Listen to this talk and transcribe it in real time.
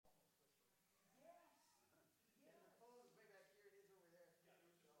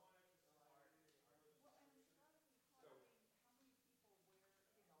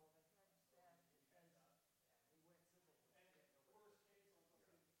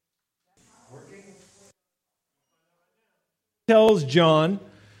tells John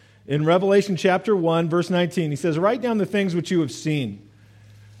in Revelation chapter 1, verse 19, he says, write down the things which you have seen.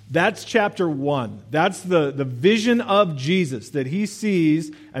 That's chapter 1. That's the vision of Jesus that he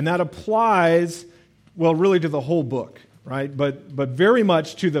sees, and that applies, well, really to the whole book, right? But very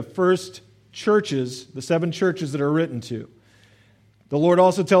much to the first churches, the 7 churches that are written to. The Lord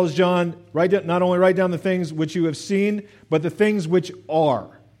also tells John, not only write down the things which you have seen, but the things which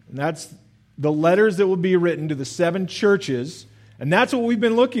are. And that's the letters that will be written to the 7 churches. And that's what we've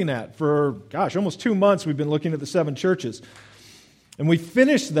been looking at for, almost 2 months we've been looking at the 7 churches. And we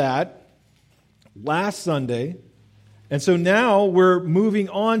finished that last Sunday. And so now we're moving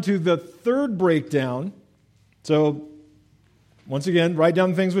on to the third breakdown. So, once again, write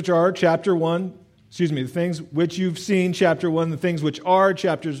down the things which are, chapter 1. The things which you've seen, chapter 1. The things which are,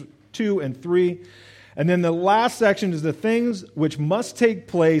 chapters 2 and 3. And then the last section is the things which must take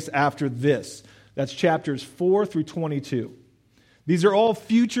place after this. That's chapters 4 through 22. These are all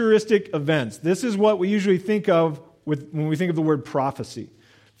futuristic events. This is what we usually think of when we think of the word prophecy.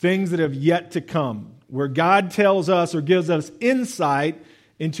 Things that have yet to come, where God tells us or gives us insight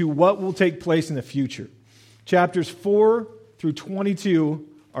into what will take place in the future. Chapters 4 through 22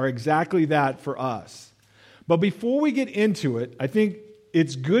 are exactly that for us. But before we get into it, I think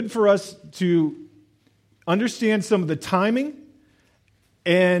it's good for us to understand some of the timing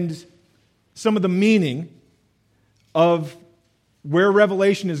and some of the meaning of where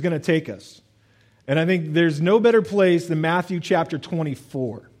Revelation is going to take us. And I think there's no better place than Matthew chapter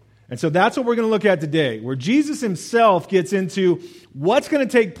 24. And so that's what we're going to look at today, where Jesus himself gets into what's going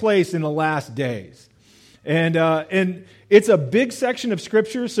to take place in the last days. And it's a big section of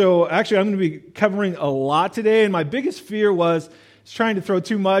Scripture, so actually I'm going to be covering a lot today, and my biggest fear was trying to throw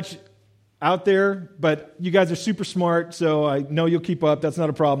too much out there, but you guys are super smart, so I know you'll keep up. That's not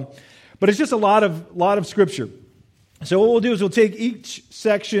a problem. But it's just a lot of Scripture. So what we'll do is we'll take each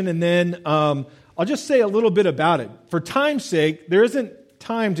section, and then I'll just say a little bit about it. For time's sake, there isn't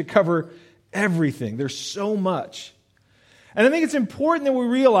time to cover everything. There's so much. And I think it's important that we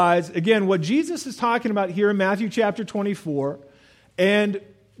realize, again, what Jesus is talking about here in Matthew chapter 24, and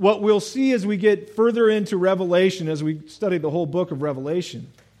what we'll see as we get further into Revelation, as we study the whole book of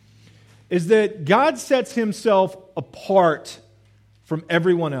Revelation, is that God sets himself apart from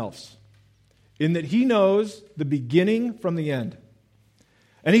everyone else, in that he knows the beginning from the end.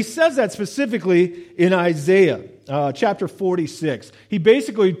 And he says that specifically in Isaiah chapter 46. He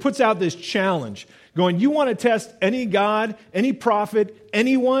basically puts out this challenge, going, you want to test any God, any prophet,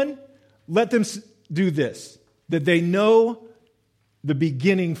 anyone? Let them do this, that they know the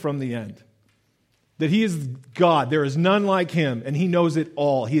beginning from the end. That he is God. There is none like him, and he knows it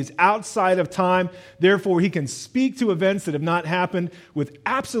all. He is outside of time. Therefore, he can speak to events that have not happened with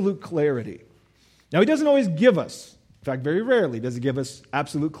absolute clarity. Now, he doesn't always give us, in fact, very rarely does he give us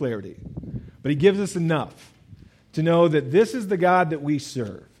absolute clarity. But he gives us enough to know that this is the God that we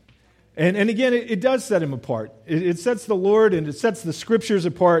serve. And again, it does set him apart. It sets the Lord and it sets the Scriptures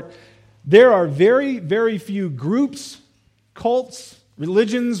apart. There are very, very few groups, cults,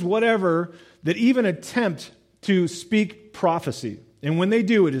 religions, whatever, that even attempt to speak prophecy. And when they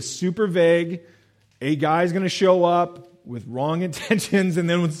do, it is super vague. A guy's going to show up with wrong intentions, and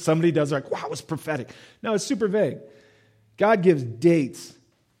then when somebody does, they're like, wow, it was prophetic. No, it's super vague. God gives dates.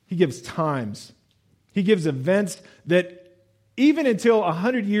 He gives times. He gives events that even until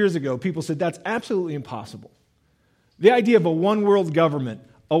 100 years ago, people said that's absolutely impossible. The idea of a one-world government,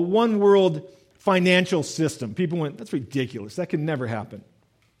 a one-world financial system, people went, that's ridiculous. That can never happen.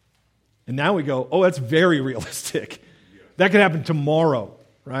 And now we go, oh, that's very realistic. That could happen tomorrow,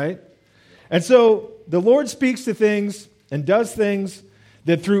 right? And so the Lord speaks to things and does things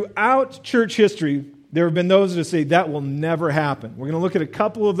that throughout church history, there have been those that say that will never happen. We're going to look at a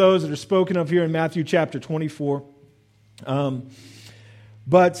couple of those that are spoken of here in Matthew chapter 24. And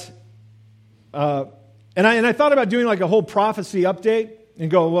I thought about doing like a whole prophecy update and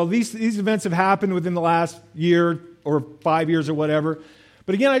go, well, these events have happened within the last year or 5 years or whatever.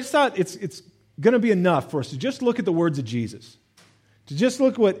 But again, I just thought it's going to be enough for us to just look at the words of Jesus, to just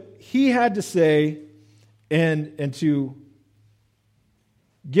look what he had to say and to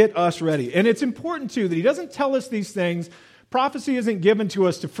get us ready. And it's important, too, that he doesn't tell us these things. Prophecy isn't given to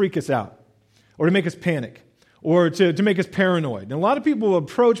us to freak us out or to make us panic or to make us paranoid. And a lot of people will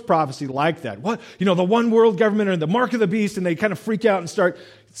approach prophecy like that. What? The one world government or the mark of the beast, and they kind of freak out and start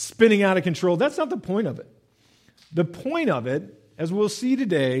spinning out of control. That's not the point of it. The point of it, as we'll see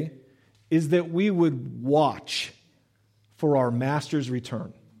today, is that we would watch for our Master's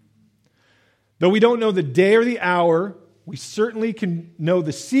return. Though we don't know the day or the hour we certainly can know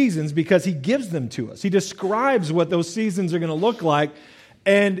the seasons because he gives them to us. He describes what those seasons are going to look like.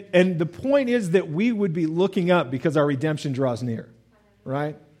 And the point is that we would be looking up because our redemption draws near,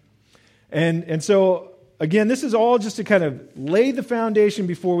 right? And so, again, this is all just to kind of lay the foundation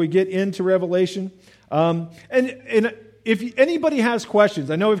before we get into Revelation. And if anybody has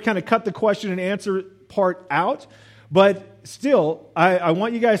questions, I know we've kind of cut the question and answer part out, but still, I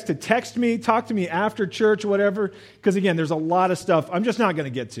want you guys to text me, talk to me after church, whatever, because again, there's a lot of stuff I'm just not going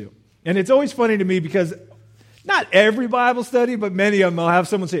to get to. And it's always funny to me because not every Bible study, but many of them, I'll have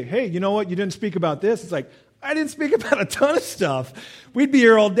someone say, hey, you know what, you didn't speak about this. It's like, I didn't speak about a ton of stuff. We'd be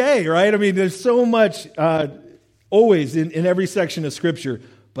here all day, right? I mean, there's so much always in every section of Scripture,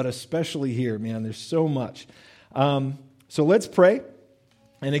 but especially here, man, there's so much. So let's pray.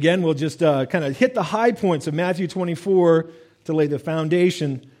 And again, we'll just kind of hit the high points of Matthew 24 to lay the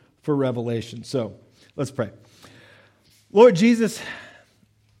foundation for Revelation. So let's pray. Lord Jesus,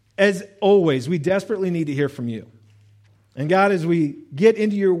 as always, we desperately need to hear from you. And God, as we get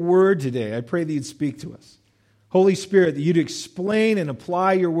into your word today, I pray that you'd speak to us. Holy Spirit, that you'd explain and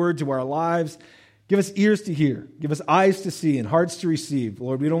apply your word to our lives. Give us ears to hear. Give us eyes to see and hearts to receive.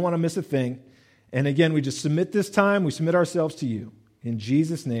 Lord, we don't want to miss a thing. And again, we just submit this time. We submit ourselves to you. In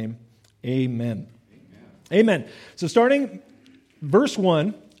Jesus' name, amen. Amen. So starting verse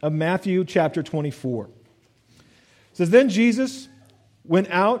 1 of Matthew chapter 24. It says, Then Jesus went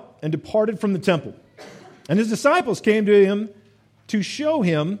out and departed from the temple. And his disciples came to him to show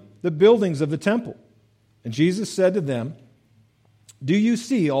him the buildings of the temple. And Jesus said to them, Do you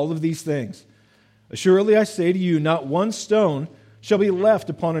see all of these things? Assuredly I say to you, not one stone shall be left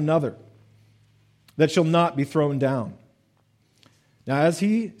upon another that shall not be thrown down. Now as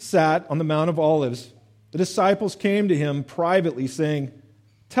he sat on the Mount of Olives, the disciples came to him privately, saying,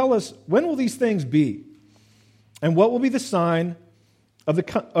 Tell us, when will these things be? And what will be the sign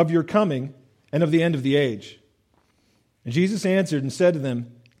of your coming and of the end of the age? And Jesus answered and said to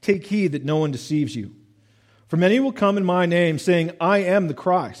them, Take heed that no one deceives you. For many will come in my name, saying, I am the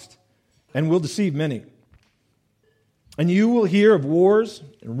Christ, and will deceive many. And you will hear of wars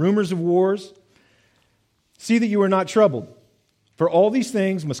and rumors of wars. See that you are not troubled, for all these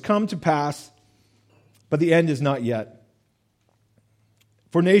things must come to pass, but the end is not yet.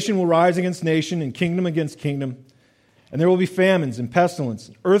 For nation will rise against nation, and kingdom against kingdom, and there will be famines and pestilence,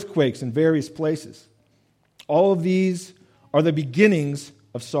 and earthquakes in various places. All of these are the beginnings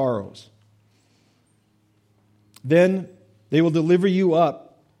of sorrows. Then they will deliver you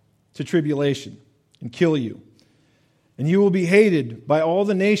up to tribulation and kill you, and you will be hated by all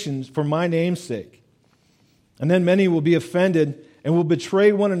the nations for my name's sake. And then many will be offended and will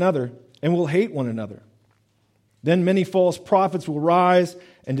betray one another and will hate one another. Then many false prophets will rise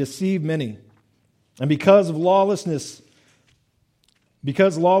and deceive many. And because lawlessness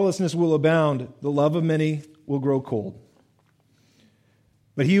will abound, the love of many will grow cold.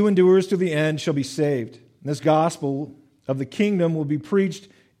 But he who endures to the end shall be saved. And this gospel of the kingdom will be preached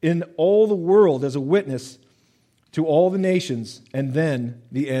in all the world as a witness to all the nations, and then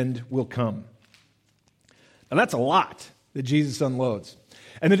the end will come. Now that's a lot that Jesus unloads.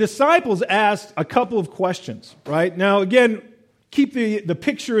 And the disciples asked a couple of questions, right? Now again, keep the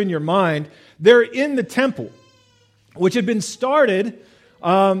picture in your mind. They're in the temple, which had been started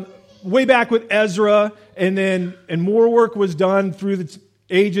way back with Ezra, and more work was done through the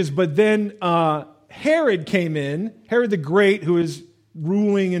ages, but then Herod came in, Herod the Great, who is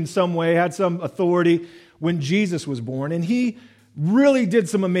ruling in some way, had some authority when Jesus was born, and he really did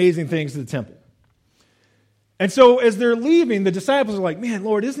some amazing things to the temple. And so as they're leaving, the disciples are like, man,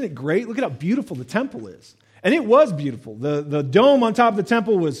 Lord, isn't it great? Look at how beautiful the temple is. And it was beautiful. The dome on top of the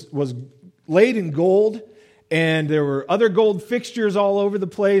temple was laid in gold, and there were other gold fixtures all over the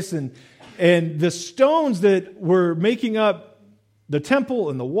place, and the stones that were making up the temple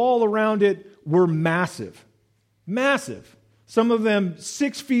and the wall around it were massive. Massive. Some of them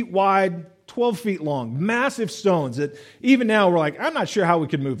 6 feet wide, 12 feet long. Massive stones that even now we're like, I'm not sure how we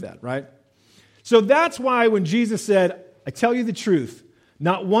could move that, right? So that's why when Jesus said, I tell you the truth,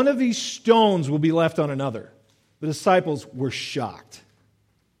 not one of these stones will be left on another, the disciples were shocked.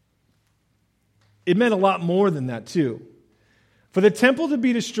 It meant a lot more than that too. For the temple to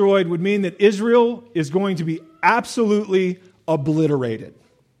be destroyed would mean that Israel is going to be absolutely obliterated.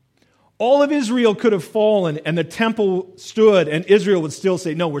 All of Israel could have fallen and the temple stood and Israel would still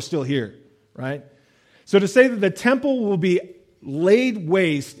say, no, we're still here, right? So to say that the temple will be laid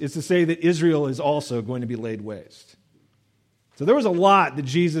waste is to say that Israel is also going to be laid waste. So there was a lot that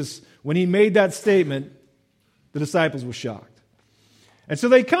Jesus, when he made that statement, the disciples were shocked. And so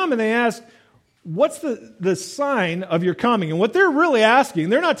they come and they ask, what's the sign of your coming? And what they're really asking,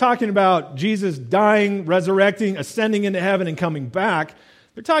 they're not talking about Jesus dying, resurrecting, ascending into heaven, and coming back.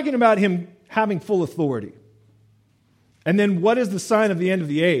 They're talking about him having full authority. And then what is the sign of the end of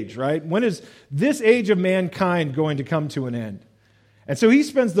the age, right? When is this age of mankind going to come to an end? And so he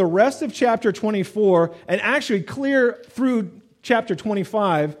spends the rest of chapter 24 and actually clear through chapter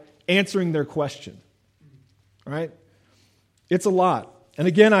 25 answering their question, right? It's a lot. And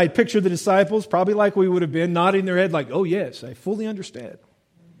again, I picture the disciples, probably like we would have been, nodding their head like, oh yes, I fully understand.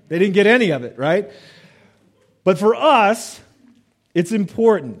 They didn't get any of it, right? But for us, it's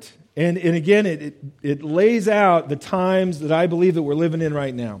important. And again, it lays out the times that I believe that we're living in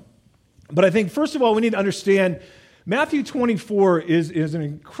right now. But I think, first of all, we need to understand Matthew 24 is an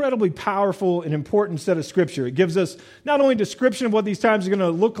incredibly powerful and important set of Scripture. It gives us not only a description of what these times are going to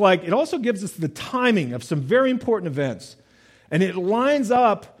look like, it also gives us the timing of some very important events. And it lines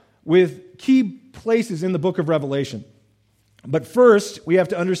up with key places in the book of Revelation. But first, we have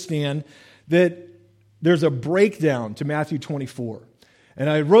to understand that there's a breakdown to Matthew 24. And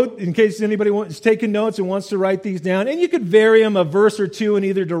I wrote, in case anybody is taking notes and wants to write these down, and you could vary them a verse or two in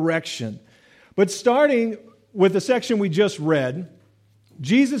either direction. But starting with the section we just read,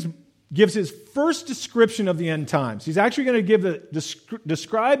 Jesus gives his first description of the end times. He's actually going to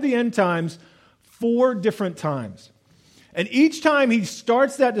describe the end times 4 different times. And each time he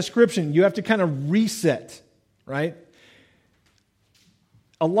starts that description, you have to kind of reset, right?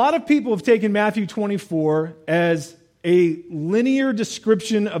 A lot of people have taken Matthew 24 as a linear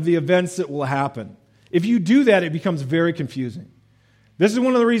description of the events that will happen. If you do that, it becomes very confusing. This is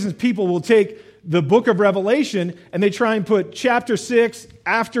one of the reasons people will take the book of Revelation and they try and put chapter 6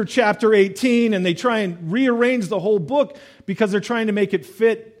 after chapter 18 and they try and rearrange the whole book because they're trying to make it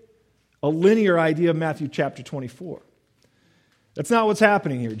fit a linear idea of Matthew chapter 24. That's not what's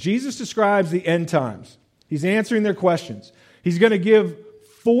happening here. Jesus describes the end times. He's answering their questions. He's going to give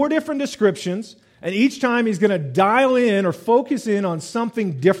 4 different descriptions, and each time he's going to dial in or focus in on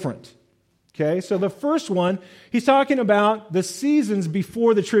something different. Okay, so the first one, he's talking about the seasons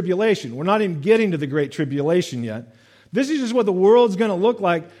before the tribulation. We're not even getting to the Great Tribulation yet. This is just what the world's going to look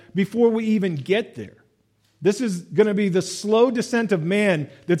like before we even get there. This is going to be the slow descent of man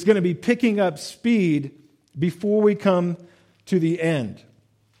that's going to be picking up speed before we come to the end.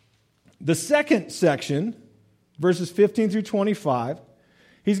 The second section, verses 15 through 25,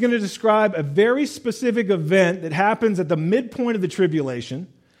 he's going to describe a very specific event that happens at the midpoint of the tribulation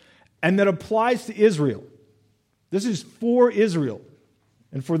and that applies to Israel. This is for Israel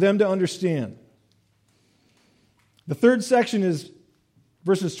and for them to understand. The third section is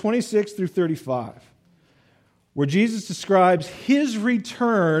verses 26 through 35, where Jesus describes his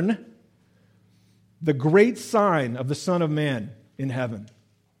return, the great sign of the Son of Man in heaven,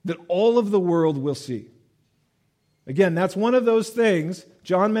 that all of the world will see. Again, that's one of those things,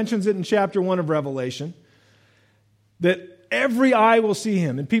 John mentions it in chapter 1 of Revelation, that every eye will see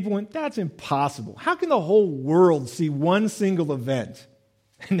him. And people went, that's impossible. How can the whole world see one single event?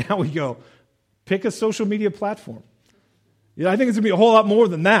 And now we go, pick a social media platform. I think it's going to be a whole lot more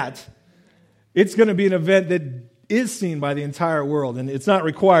than that. It's going to be an event that is seen by the entire world, and it's not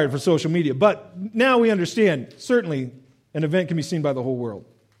required for social media. But now we understand, certainly, an event can be seen by the whole world.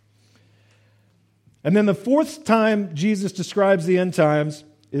 And then the fourth time Jesus describes the end times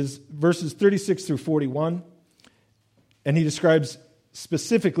is verses 36 through 41. And he describes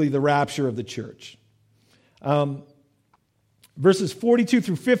specifically the rapture of the church. Verses 42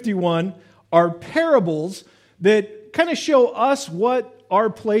 through 51 are parables that kind of show us what our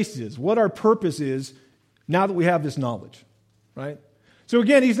place is, what our purpose is now that we have this knowledge, right? So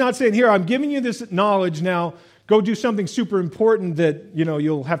again, he's not saying, here, I'm giving you this knowledge now, go do something super important that,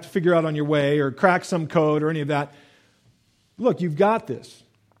 you'll have to figure out on your way or crack some code or any of that. Look, you've got this.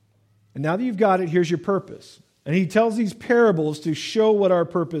 And now that you've got it, here's your purpose. And he tells these parables to show what our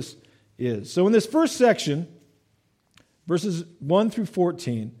purpose is. So in this first section, verses 1 through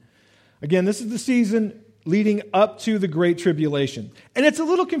 14, again, this is the season leading up to the Great Tribulation. And it's a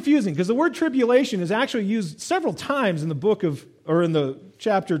little confusing because the word tribulation is actually used several times in the in the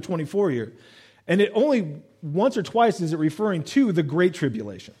chapter 24 here. And it only once or twice is it referring to the Great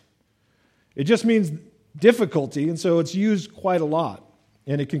Tribulation. It just means difficulty, and so it's used quite a lot.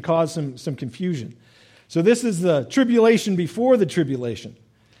 And it can cause some confusion. So this is the tribulation before the tribulation.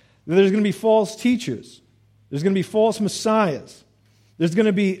 There's going to be false teachers. There's going to be false messiahs. There's going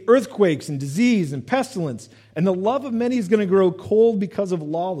to be earthquakes and disease and pestilence. And the love of many is going to grow cold because of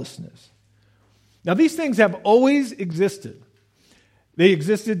lawlessness. Now, these things have always existed. They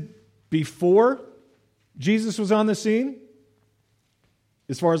existed before Jesus was on the scene.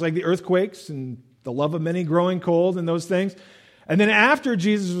 as far as like the earthquakes and the love of many growing cold and those things. And then after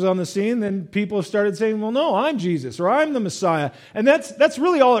Jesus was on the scene, then people have started saying, well, no, I'm Jesus, or I'm the Messiah. And that's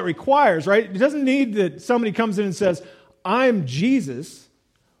really all it requires, right? It doesn't need that somebody comes in and says, I'm Jesus.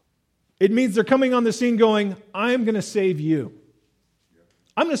 It means they're coming on the scene going, I'm going to save you.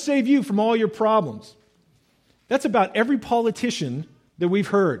 I'm going to save you from all your problems. That's about every politician that we've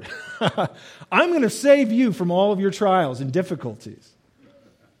heard. I'm going to save you from all of your trials and difficulties.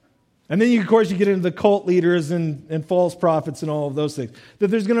 And then, of course, you get into the cult leaders and false prophets and all of those things. That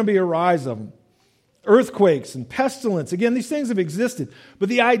there's going to be a rise of them. Earthquakes and pestilence. Again, these things have existed. But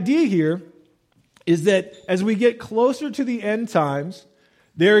the idea here is that as we get closer to the end times,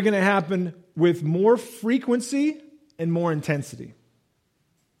 they're going to happen with more frequency and more intensity.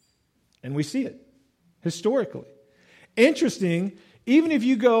 And we see it historically. Interesting, even if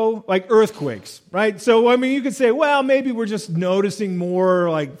you go like earthquakes, right? So, I mean, you could say, well, maybe we're just noticing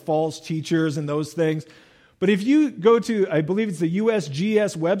more like false teachers and those things. But if you go to, I believe it's the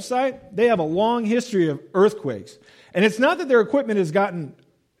USGS website, they have a long history of earthquakes. And it's not that their equipment has gotten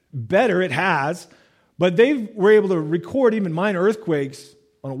better, it has, but they were able to record even minor earthquakes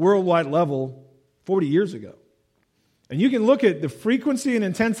on a worldwide level 40 years ago. And you can look at the frequency and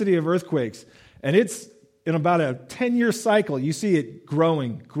intensity of earthquakes, and it's in about a 10-year cycle. You see it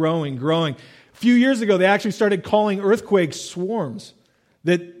growing. A few years ago, they actually started calling earthquakes swarms.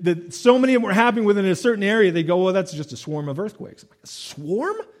 That so many of them were happening within a certain area, they go, well, that's just a swarm of earthquakes. Like, a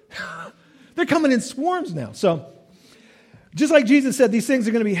swarm? They're coming in swarms now. So, just like Jesus said, these things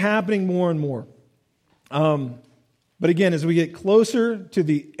are going to be happening more and more. But again, as we get closer to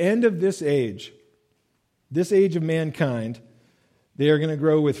the end of this age of mankind, they are going to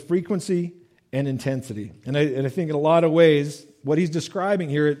grow with frequency and intensity. And I think in a lot of ways, what he's describing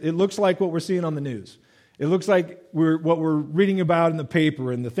here, it looks like what we're seeing on the news. It looks like what we're reading about in the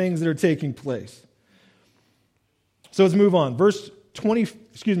paper and the things that are taking place. So let's move on. Verse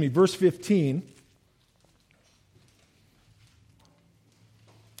 15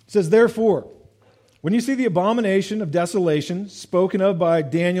 says, therefore, when you see the abomination of desolation spoken of by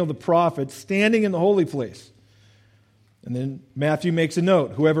Daniel the prophet standing in the holy place, and then Matthew makes a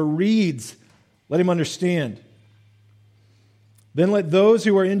note, whoever reads, let him understand. Then let those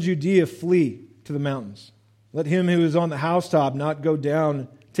who are in Judea flee to the mountains. Let him who is on the housetop not go down and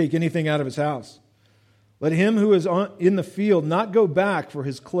take anything out of his house. Let him who is in the field not go back for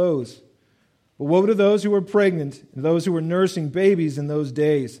his clothes. But woe to those who are pregnant and those who are nursing babies in those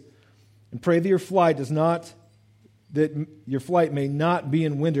days. And pray that your flight may not be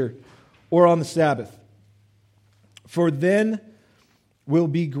in winter or on the Sabbath. For then will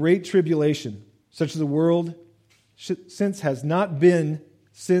be great tribulation, such as the world has not been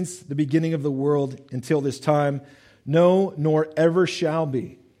since the beginning of the world until this time, no, nor ever shall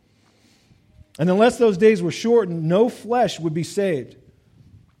be. And unless those days were shortened, no flesh would be saved.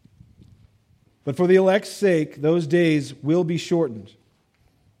 But for the elect's sake, those days will be shortened.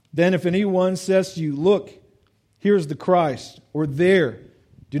 Then if anyone says to you, look, here's the Christ, or there,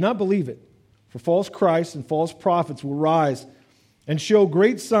 do not believe it. For false Christs and false prophets will rise and show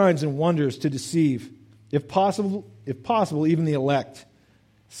great signs and wonders to deceive, if possible, even the elect.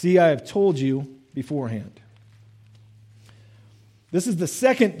 See, I have told you beforehand. This is the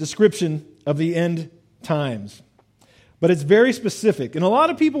second description of the end times. But it's very specific. And a lot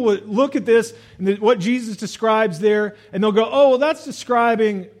of people would look at this, and what Jesus describes there, and they'll go, oh, well, that's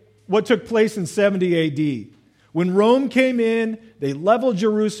describing what took place in 70 AD. When Rome came in, they leveled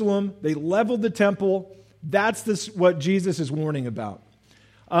Jerusalem, they leveled the temple. That's what Jesus is warning about.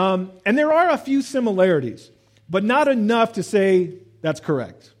 And there are a few similarities, but not enough to say that's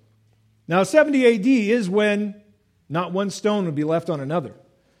correct. Now, 70 AD is when not one stone would be left on another.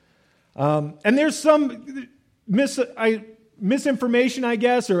 And there's some misinformation, I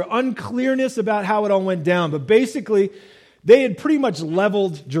guess, or unclearness about how it all went down. But basically, they had pretty much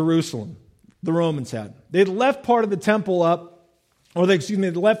leveled Jerusalem, the Romans had. They'd left part of the temple up,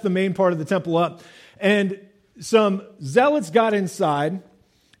 they'd left the main part of the temple up, and some zealots got inside,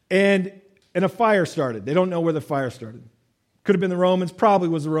 and a fire started. They don't know where the fire started. Could have been the Romans, probably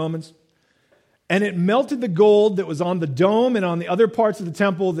was the Romans. And it melted the gold that was on the dome and on the other parts of the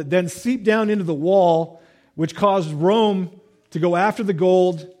temple that then seeped down into the wall, which caused Rome to go after the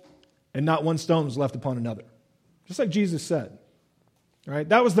gold, and not one stone was left upon another. Just like Jesus said. All right?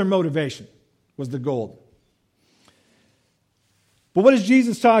 That was their motivation, was the gold. But what is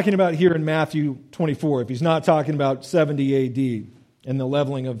Jesus talking about here in Matthew 24 if he's not talking about 70 AD and the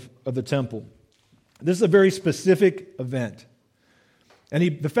leveling of the temple? This is a very specific event.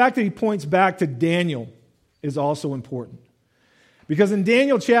 And the fact that he points back to Daniel is also important. Because in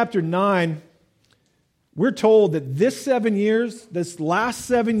Daniel chapter 9, we're told that this last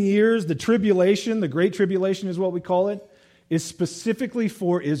 7 years, the tribulation, the Great Tribulation is what we call it, is specifically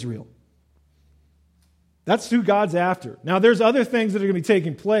for Israel. That's who God's after. Now, there's other things that are going to be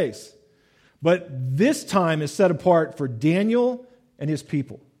taking place, but this time is set apart for Daniel and his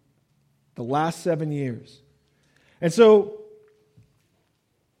people, the last 7 years. And so,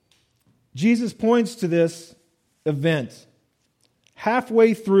 Jesus points to this event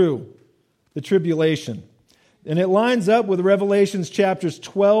halfway through the tribulation. And it lines up with Revelations chapters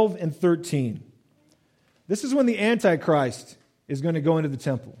 12 and 13. This is when the Antichrist is going to go into the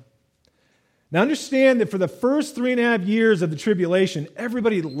temple. Now understand that for the first 3.5 years of the tribulation,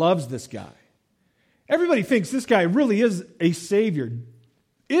 everybody loves this guy. Everybody thinks this guy really is a savior.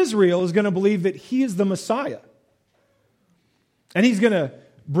 Israel is going to believe that he is the Messiah. And he's going to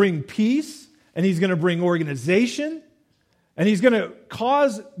bring peace, and he's going to bring organization, and he's going to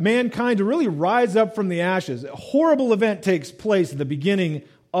cause mankind to really rise up from the ashes. A horrible event takes place at the beginning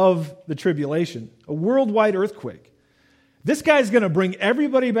of the tribulation, a worldwide earthquake. This guy's going to bring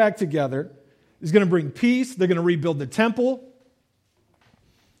everybody back together. He's going to bring peace. They're going to rebuild the temple.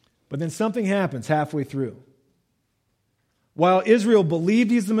 But then something happens halfway through. While Israel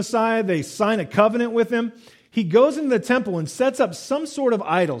believed he's the Messiah, they sign a covenant with him. He goes into the temple and sets up some sort of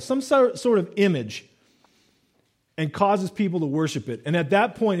idol, some sort of image, and causes people to worship it. And at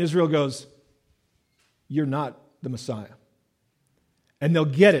that point, Israel goes, "You're not the Messiah." And they'll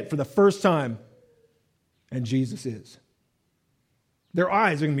get it for the first time, and Jesus is. Their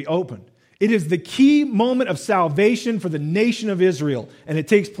eyes are going to be opened. It is the key moment of salvation for the nation of Israel, and it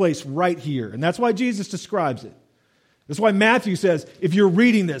takes place right here. And that's why Jesus describes it. That's why Matthew says, if you're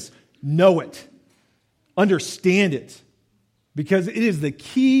reading this, know it. Understand it. Because it is the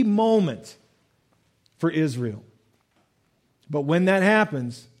key moment for Israel. But when that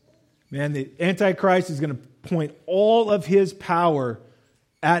happens, man, the Antichrist is going to point all of his power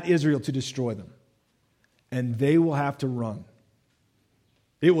at Israel to destroy them. And they will have to run.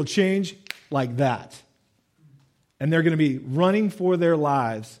 It will change like that. And they're going to be running for their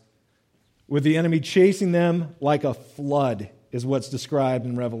lives with the enemy chasing them like a flood, is what's described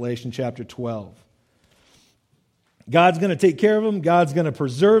in Revelation chapter 12. God's going to take care of them. God's going to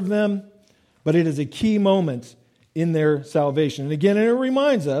preserve them. But it is a key moment in their salvation. And again, it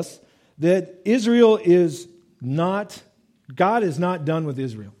reminds us that God is not done with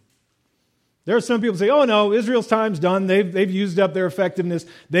Israel. There are some people who say, oh no, Israel's time's done. They've used up their effectiveness.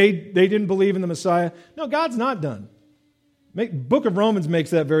 They didn't believe in the Messiah. No, God's not done. Book of Romans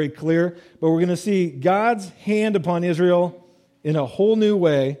makes that very clear. But we're going to see God's hand upon Israel in a whole new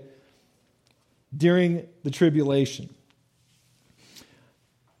way during the tribulation.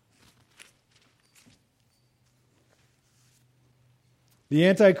 The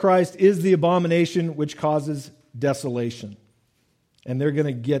Antichrist is the abomination which causes desolation. And they're going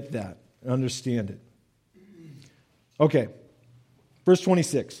to get that and understand it. Okay, verse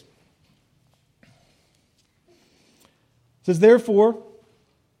 26. It says, therefore,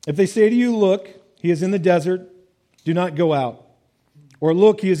 if they say to you, look, he is in the desert, do not go out. Or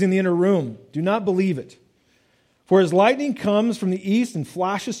look, he is in the inner room, do not believe it. For as lightning comes from the east and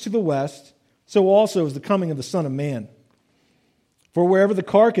flashes to the west, so also is the coming of the Son of Man. For wherever the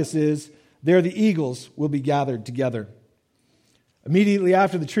carcass is, there the eagles will be gathered together. Immediately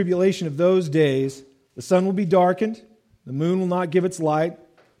after the tribulation of those days, the sun will be darkened, the moon will not give its light,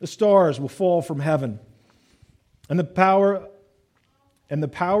 the stars will fall from heaven, and the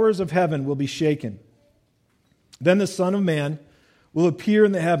powers of heaven will be shaken. Then the Son of Man will appear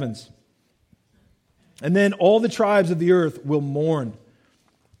in the heavens, and then all the tribes of the earth will mourn.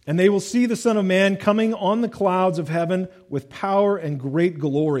 And they will see the Son of Man coming on the clouds of heaven with power and great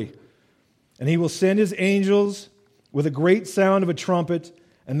glory. And he will send his angels with a great sound of a trumpet,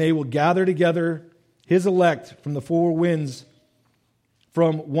 and they will gather together his elect from the four winds,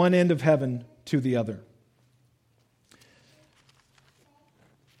 from one end of heaven to the other.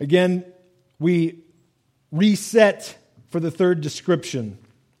 Again, we reset for the third description.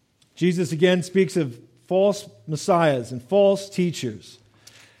 Jesus again speaks of false messiahs and false teachers.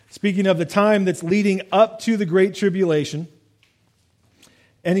 Speaking of the time that's leading up to the Great Tribulation.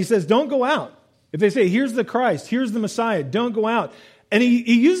 And he says, don't go out. If they say, here's the Christ, here's the Messiah, don't go out. And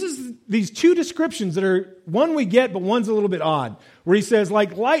he uses these two descriptions that are, one we get, but one's a little bit odd. Where he says,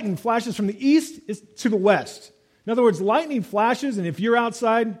 like lightning flashes from the east to the west. In other words, lightning flashes, and if you're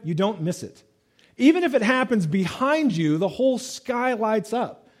outside, you don't miss it. Even if it happens behind you, the whole sky lights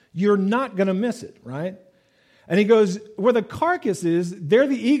up. You're not going to miss it, right? And he goes, where the carcass is, there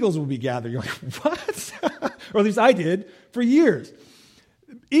the eagles will be gathered. You're like, what? or at least I did, for years.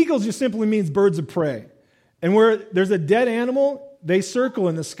 Eagles just simply means birds of prey. And where there's a dead animal, they circle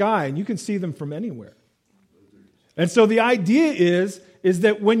in the sky, and you can see them from anywhere. And so the idea is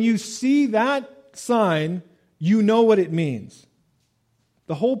that when you see that sign, you know what it means.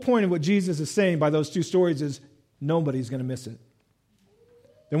 The whole point of what Jesus is saying by those two stories is nobody's going to miss it.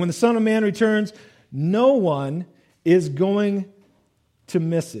 Then when the Son of Man returns, no one is going to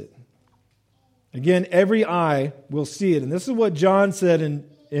miss it. Again, every eye will see it. And this is what John said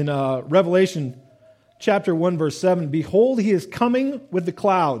in Revelation chapter 1, verse 7. Behold, he is coming with the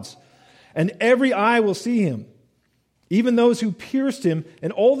clouds, and every eye will see him, even those who pierced him,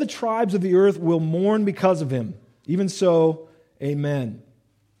 and all the tribes of the earth will mourn because of him. Even so, amen.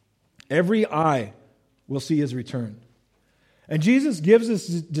 Every eye will see his return. And Jesus gives us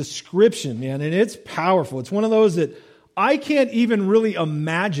this description, man, and it's powerful. It's one of those that I can't even really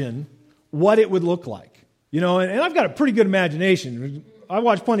imagine what it would look like. And I've got a pretty good imagination. I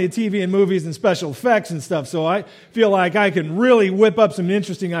watch plenty of TV and movies and special effects and stuff, so I feel like I can really whip up some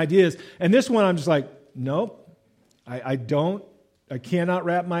interesting ideas. And this one, I'm just like, nope, I cannot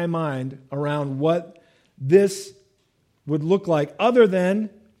wrap my mind around what this would look like other than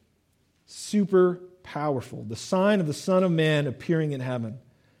super powerful. The sign of the Son of Man appearing in heaven.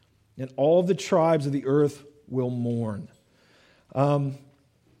 And all the tribes of the earth will mourn.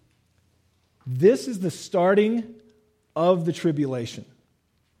 This is the starting of the tribulation.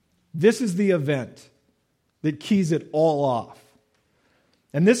 This is the event that keys it all off.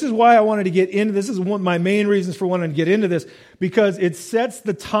 And this is why I wanted to get into this. This is one of my main reasons for wanting to get into this, because it sets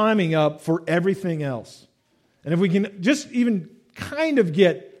the timing up for everything else. And if we can just even kind of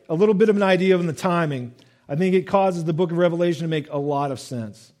get a little bit of an idea of the timing, I think it causes the book of Revelation to make a lot of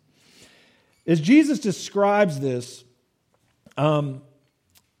sense. As Jesus describes this, and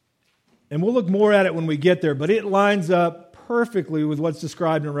we'll look more at it when we get there, but it lines up perfectly with what's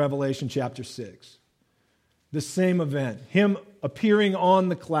described in Revelation chapter 6. The same event, him appearing on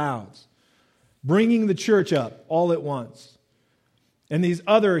the clouds, bringing the church up all at once, and these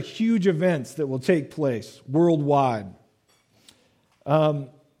other huge events that will take place worldwide.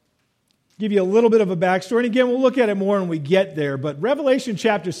 Give you a little bit of a backstory, and again, we'll look at it more when we get there, but Revelation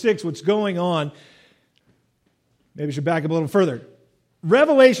chapter 6, what's going on, maybe I should back up a little further.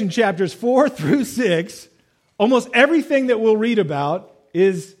 Revelation chapters 4 through 6, almost everything that we'll read about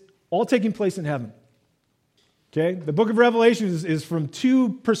is all taking place in heaven. Okay? The book of Revelation is from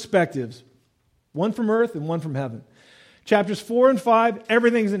two perspectives, one from earth and one from heaven. Chapters 4 and 5,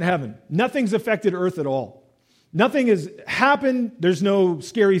 everything's in heaven. Nothing's affected earth at all. Nothing has happened. There's no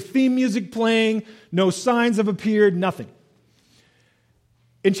scary theme music playing. No signs have appeared. Nothing.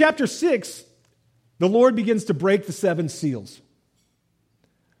 In chapter 6, the Lord begins to break the 7 seals.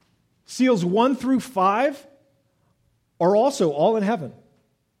 Seals 1 through 5 are also all in heaven.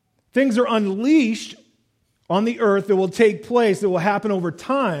 Things are unleashed on the earth that will take place, that will happen over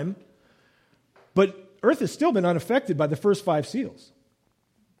time, but earth has still been unaffected by the first 5 seals.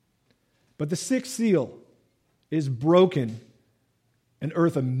 But the 6th seal is broken, and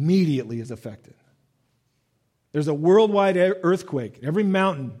earth immediately is affected. There's a worldwide earthquake. Every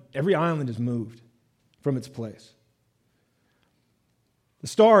mountain, every island is moved from its place. The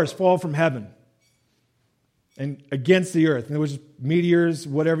stars fall from heaven and against the earth. And there was meteors,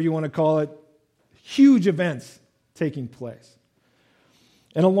 whatever you want to call it, huge events taking place.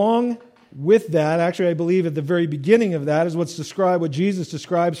 And along with that, actually I believe at the very beginning of that is what's described, what Jesus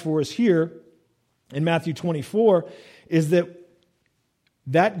describes for us here in Matthew 24, is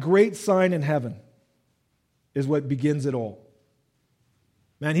that great sign in heaven is what begins it all.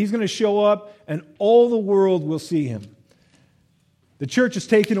 Man, he's going to show up and all the world will see him. The church is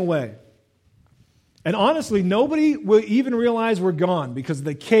taken away. And honestly, nobody will even realize we're gone because of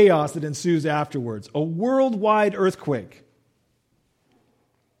the chaos that ensues afterwards. A worldwide earthquake.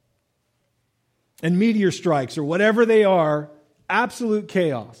 And meteor strikes or whatever they are, absolute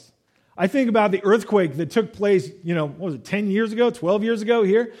chaos. I think about the earthquake that took place, what was it, 10 years ago, 12 years ago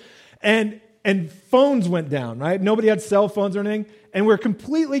here? And phones went down, right? Nobody had cell phones or anything. And we're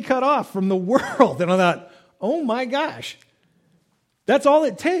completely cut off from the world. And I thought, oh my gosh. That's all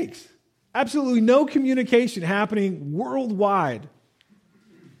it takes. Absolutely no communication happening worldwide.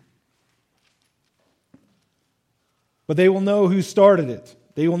 But they will know who started it.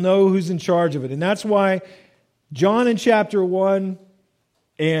 They will know who's in charge of it. And that's why John in chapter 1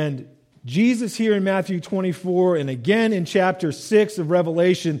 and Jesus here in Matthew 24 and again in chapter 6 of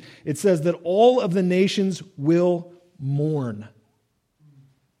Revelation, it says that all of the nations will mourn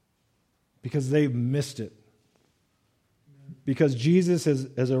because they've missed it. Because Jesus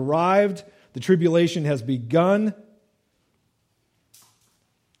has arrived, The tribulation has begun,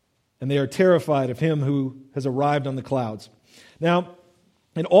 and they are terrified of him who has arrived on the clouds. Now,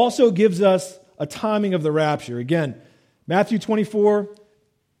 it also gives us a timing of the rapture. Again, Matthew 24,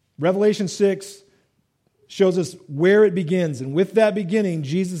 Revelation 6 shows us where it begins. And with that beginning,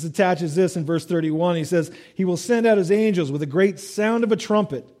 Jesus attaches this in verse 31. He says, he will send out his angels with a great sound of a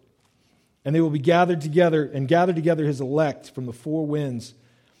trumpet, and they will be gathered together and gather together his elect from the four winds,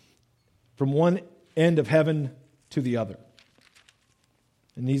 from one end of heaven to the other.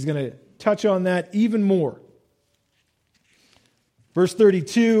 And he's going to touch on that even more. Verse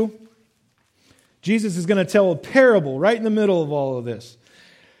 32, Jesus is going to tell a parable right in the middle of all of this.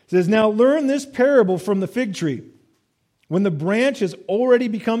 It says, now learn this parable from the fig tree. When the branch has already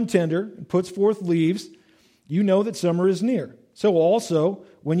become tender and puts forth leaves, you know that summer is near. So also,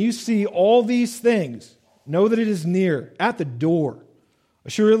 when you see all these things, know that it is near, at the door.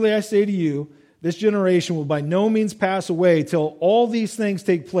 Assuredly, I say to you, this generation will by no means pass away till all these things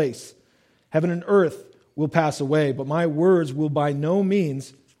take place. Heaven and earth will pass away, but my words will by no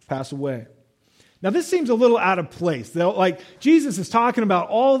means pass away. Now, this seems a little out of place. Like, Jesus is talking about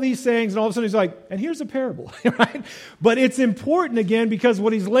all these things, and all of a sudden he's like, and here's a parable, right? But it's important, again, because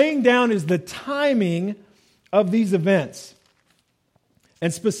what he's laying down is the timing of these events.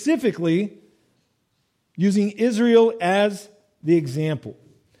 And specifically, using Israel as the example.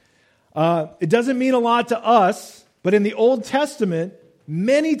 It doesn't mean a lot to us, but in the Old Testament,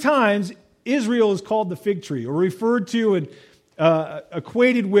 many times Israel is called the fig tree, or referred to and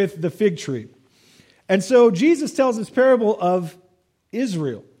equated with the fig tree. And so Jesus tells this parable of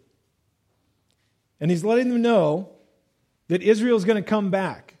Israel. And he's letting them know that Israel is going to come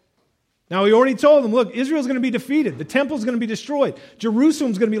back. Now, he already told them, look, Israel's going to be defeated. The temple's going to be destroyed.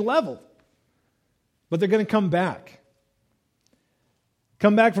 Jerusalem's going to be leveled. But they're going to come back.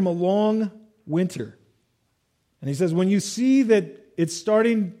 Come back from a long winter. And he says, when you see that it's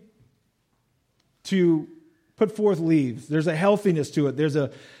starting to put forth leaves, there's a healthiness to it, there's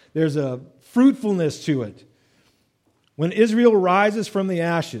a fruitfulness to it. When Israel rises from the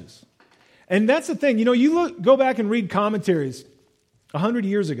ashes. And that's the thing, go back and read commentaries 100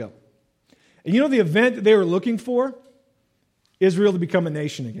 years ago. And the event that they were looking for? Israel to become a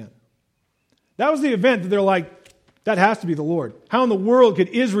nation again. That was the event that they're like, that has to be the Lord. How in the world could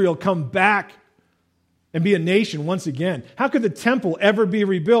Israel come back and be a nation once again? How could the temple ever be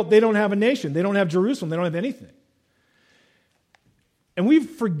rebuilt? They don't have a nation. They don't have Jerusalem. They don't have anything. And we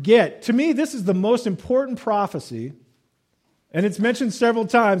forget, to me, this is the most important prophecy, and it's mentioned several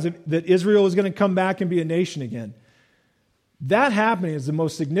times that Israel is going to come back and be a nation again. That happening is the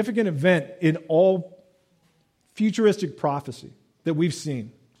most significant event in all futuristic prophecy that we've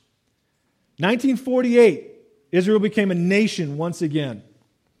seen. 1948, Israel became a nation once again.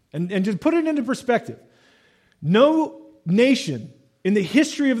 And just put it into perspective. No nation in the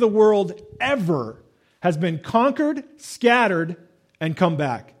history of the world ever has been conquered, scattered, and come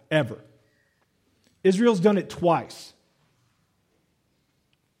back, ever. Israel's done it twice.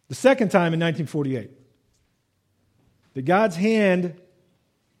 The second time in 1948. That God's hand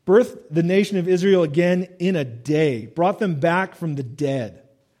birthed the nation of Israel again in a day, brought them back from the dead.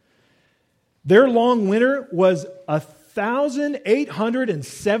 Their long winter was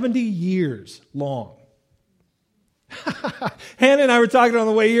 1,870 years long. Hannah and I were talking on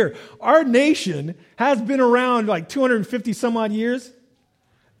the way here. Our nation has been around like 250 some odd years.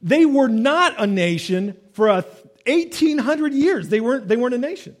 They were not a nation for 1,800 years. They weren't a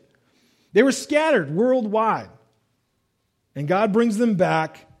nation. They were scattered worldwide. And God brings them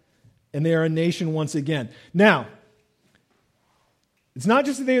back, and they are a nation once again. Now, it's not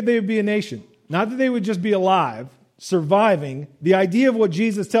just that they would be a nation, not that they would just be alive, surviving. The idea of what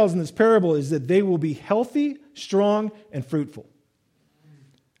Jesus tells in this parable is that they will be healthy, strong, and fruitful.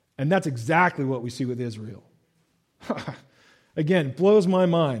 And that's exactly what we see with Israel. Again, it blows my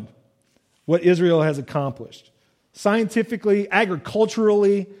mind what Israel has accomplished. Scientifically,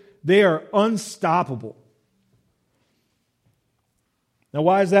 agriculturally, they are unstoppable. Now,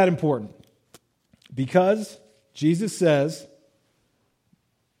 why is that important? Because Jesus says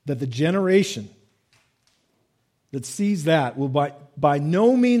that the generation that sees that will by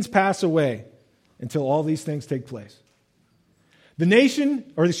no means pass away until all these things take place. The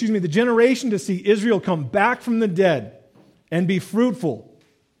generation to see Israel come back from the dead and be fruitful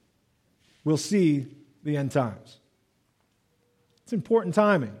will see the end times. It's important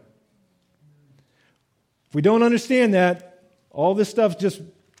timing. If we don't understand that, all this stuff just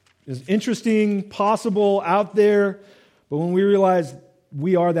is interesting, possible, out there, but when we realize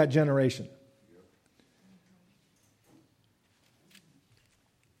we are that generation.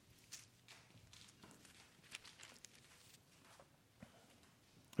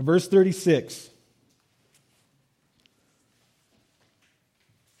 verse 36. Is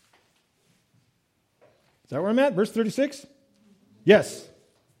that where I'm at? Verse 36? Yes.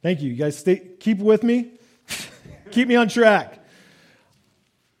 Thank you. You guys keep with me. Keep me on track.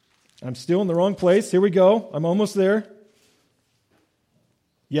 I'm still in the wrong place. Here we go. I'm almost there.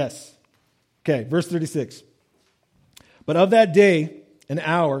 Yes. Okay, verse 36. But of that day and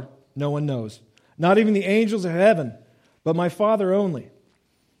hour, no one knows. Not even the angels of heaven, but my Father only.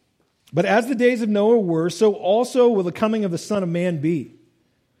 But as the days of Noah were, so also will the coming of the Son of Man be.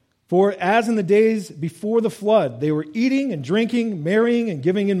 For as in the days before the flood, they were eating and drinking, marrying and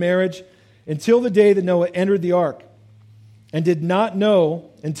giving in marriage, until the day that Noah entered the ark, and did not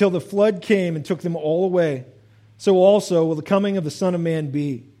know until the flood came and took them all away. So also will the coming of the Son of Man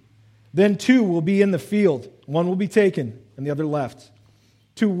be. Then two will be in the field, one will be taken and the other left.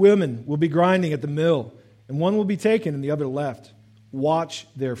 Two women will be grinding at the mill, and one will be taken and the other left. Watch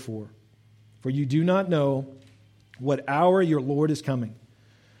therefore, for you do not know what hour your Lord is coming.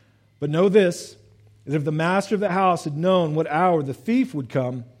 But know this, that if the master of the house had known what hour the thief would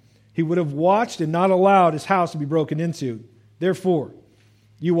come, he would have watched and not allowed his house to be broken into. Therefore,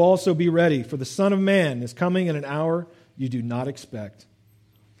 you also be ready, for the Son of Man is coming in an hour you do not expect.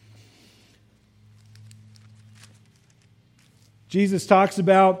 Jesus talks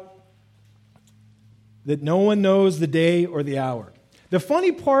about that no one knows the day or the hour. The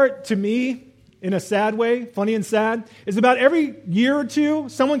funny part to me, in a sad way, funny and sad, is about every year or two,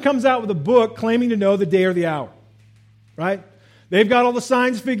 someone comes out with a book claiming to know the day or the hour, right? They've got all the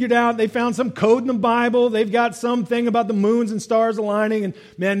signs figured out. They found some code in the Bible. They've got something about the moons and stars aligning. And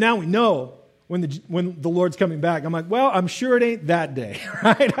man, now we know when the Lord's coming back. I'm like, well, I'm sure it ain't that day,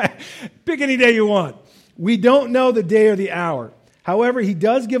 right? Pick any day you want. We don't know the day or the hour. However, he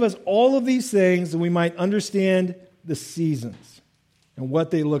does give us all of these things that we might understand the seasons and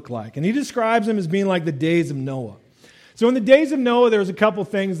what they look like. And he describes them as being like the days of Noah. So in the days of Noah, there was a couple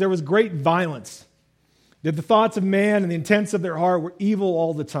things. There was great violence. That the thoughts of man and the intents of their heart were evil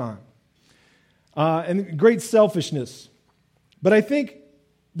all the time. And great selfishness. But I think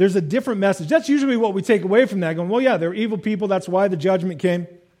there's a different message. That's usually what we take away from that, going, well, yeah, they're evil people. That's why the judgment came.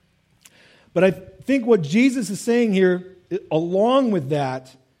 But I think what Jesus is saying here, along with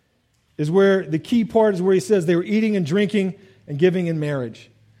that, is where the key part is where he says they were eating and drinking and giving in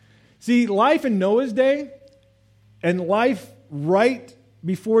marriage. See, life in Noah's day and life right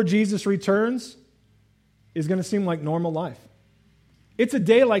before Jesus returns is going to seem like normal life. It's a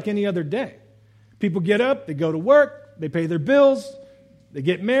day like any other day. People get up, they go to work, they pay their bills, they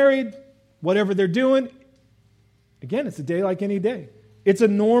get married, whatever they're doing. Again, it's a day like any day. It's a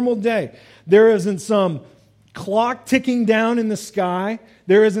normal day. There isn't some clock ticking down in the sky.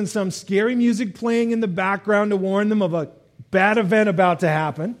 There isn't some scary music playing in the background to warn them of a bad event about to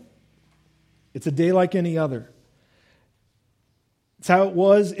happen. It's a day like any other. It's how it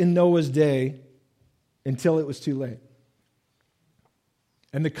was in Noah's day until it was too late.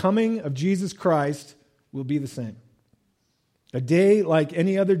 And the coming of Jesus Christ will be the same. A day like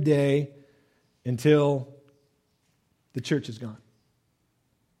any other day until the church is gone.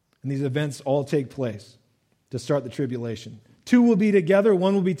 And these events all take place to start the tribulation. Two will be together,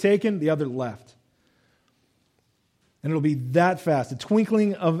 one will be taken, the other left. And it'll be that fast, a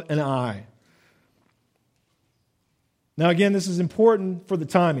twinkling of an eye. Now again, this is important for the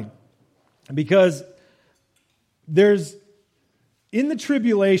timing, because there's, in the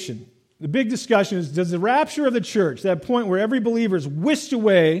tribulation, the big discussion is, does the rapture of the church, that point where every believer is whisked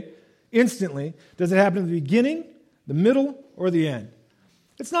away instantly, does it happen in the beginning, the middle, or the end?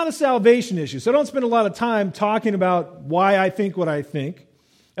 It's not a salvation issue, so I don't spend a lot of time talking about why I think what I think.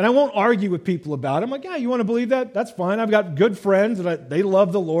 And I won't argue with people about it. I'm like, yeah, you want to believe that? That's fine. I've got good friends that they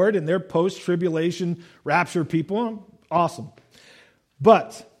love the Lord and they're post-tribulation rapture people. Awesome.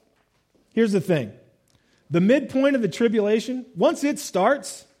 But here's the thing. The midpoint of the tribulation, once it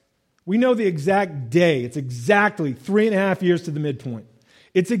starts, we know the exact day. It's exactly 3.5 years to the midpoint.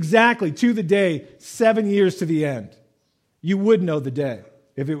 It's exactly, to the day, 7 years to the end. You would know the day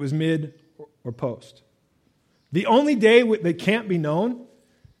if it was mid or post. The only day that can't be known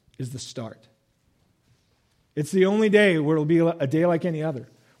is the start. It's the only day where it'll be a day like any other.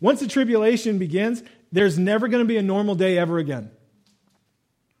 Once the tribulation begins, there's never going to be a normal day ever again.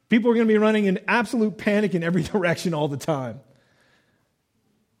 People are going to be running in absolute panic in every direction all the time.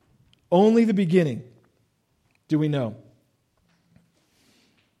 Only the beginning do we know.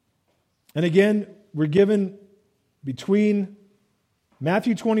 And again, we're given between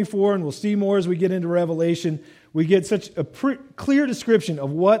Matthew 24, and we'll see more as we get into Revelation, we get such a clear description of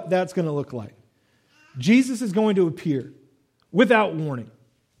what that's going to look like. Jesus is going to appear without warning.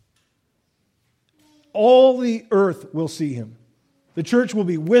 all the earth will see him. The church will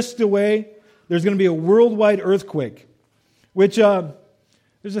be whisked away. There's going to be a worldwide earthquake, which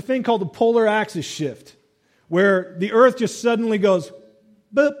there's a thing called the polar axis shift, where the earth just suddenly goes,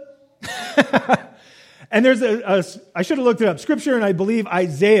 boop. And there's I should have looked it up, scripture, and I believe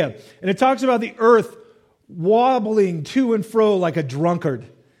Isaiah, and it talks about the earth wobbling to and fro like a drunkard.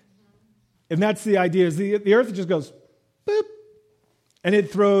 And that's the idea, is the earth just goes, boop, and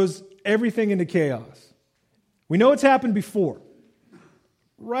it throws everything into chaos. We know it's happened before.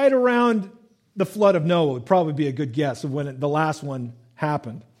 Right around the flood of Noah would probably be a good guess of when the last one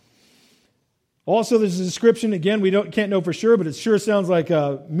happened. Also, there's a description, again, we can't know for sure, but it sure sounds like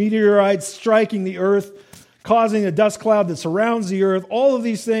a meteorite striking the earth, causing a dust cloud that surrounds the earth. All of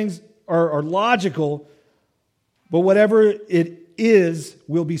these things are logical, but whatever it is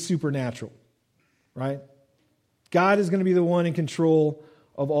will be supernatural, right? God is going to be the one in control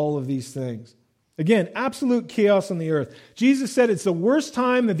of all of these things. Again, absolute chaos on the earth. Jesus said it's the worst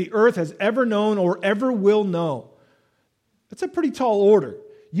time that the earth has ever known or ever will know. That's a pretty tall order.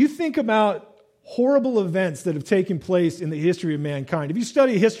 You think about horrible events that have taken place in the history of mankind. If you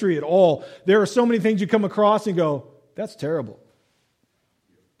study history at all, there are so many things you come across and go, that's terrible.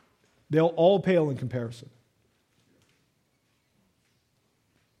 They'll all pale in comparison.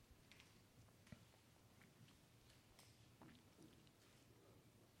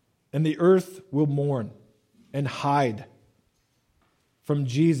 And the earth will mourn and hide from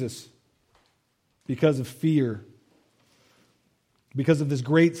Jesus because of fear, because of this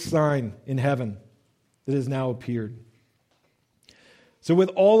great sign in heaven that has now appeared. So with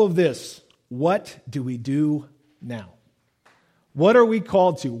all of this, what do we do now? What are we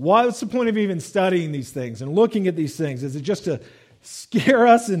called to? What's the point of even studying these things and looking at these things? Is it just to scare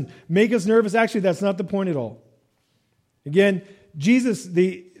us and make us nervous? Actually, that's not the point at all. Again, Jesus,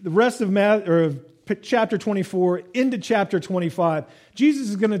 the rest of chapter 24 into chapter 25, Jesus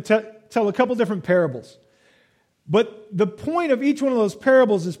is going to tell a couple different parables. But the point of each one of those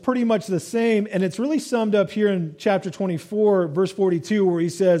parables is pretty much the same, and it's really summed up here in chapter 24, verse 42, where he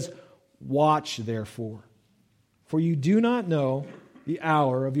says, "Watch, therefore, for you do not know the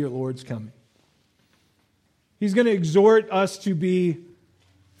hour of your Lord's coming." He's going to exhort us to be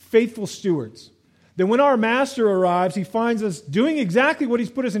faithful stewards. That when our master arrives, he finds us doing exactly what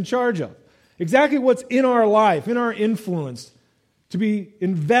he's put us in charge of, exactly what's in our life, in our influence, to be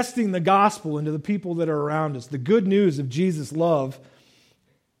investing the gospel into the people that are around us, the good news of Jesus' love,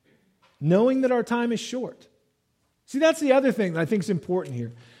 knowing that our time is short. See, that's the other thing that I think is important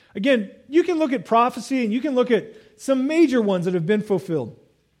here. Again, you can look at prophecy and you can look at some major ones that have been fulfilled.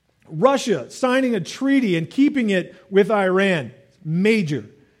 Russia signing a treaty and keeping it with Iran, major.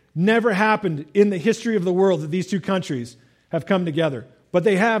 Never happened in the history of the world that these two countries have come together. But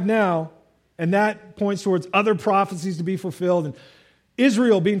they have now, and that points towards other prophecies to be fulfilled, and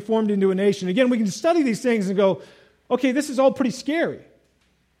Israel being formed into a nation. Again, we can study these things and go, okay, this is all pretty scary.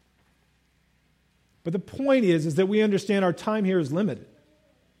 But the point is that we understand our time here is limited.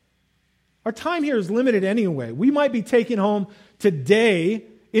 Our time here is limited anyway. We might be taken home today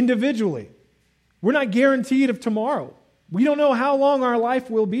individually. We're not guaranteed of tomorrow. We don't know how long our life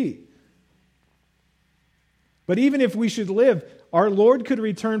will be. But even if we should live, our Lord could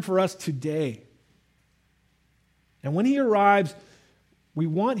return for us today. And when he arrives, we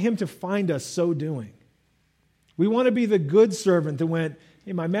want him to find us so doing. We want to be the good servant that went,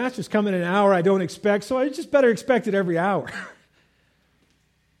 hey, my master's coming in an hour I don't expect, so I just better expect it every hour.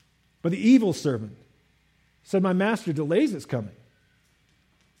 But the evil servant said, my master delays his coming.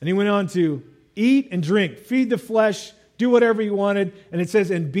 And he went on to eat and drink, feed the flesh, do whatever he wanted, and it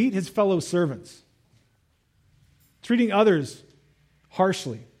says, and beat his fellow servants, treating others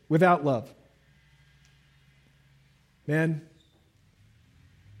harshly, without love. Man,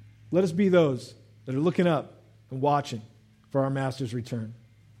 let us be those that are looking up and watching for our master's return.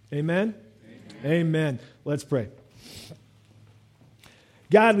 Amen? Amen. Amen. Let's pray.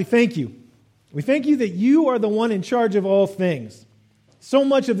 God, we thank you. We thank you that you are the one in charge of all things. So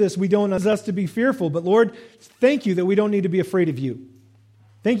much of this we don't want us to be fearful, but Lord, thank you that we don't need to be afraid of you.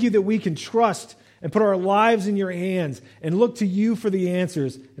 Thank you that we can trust and put our lives in your hands and look to you for the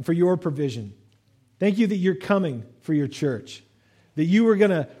answers and for your provision. Thank you that you're coming for your church, that you are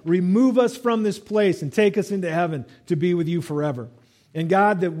going to remove us from this place and take us into heaven to be with you forever. And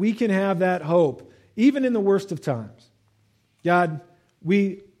God, that we can have that hope even in the worst of times. God,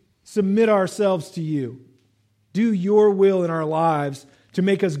 we submit ourselves to you. Do your will in our lives to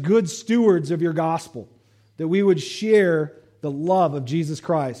make us good stewards of your gospel, that we would share the love of Jesus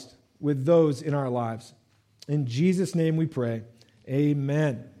Christ with those in our lives. In Jesus' name we pray.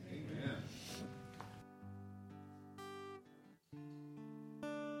 Amen.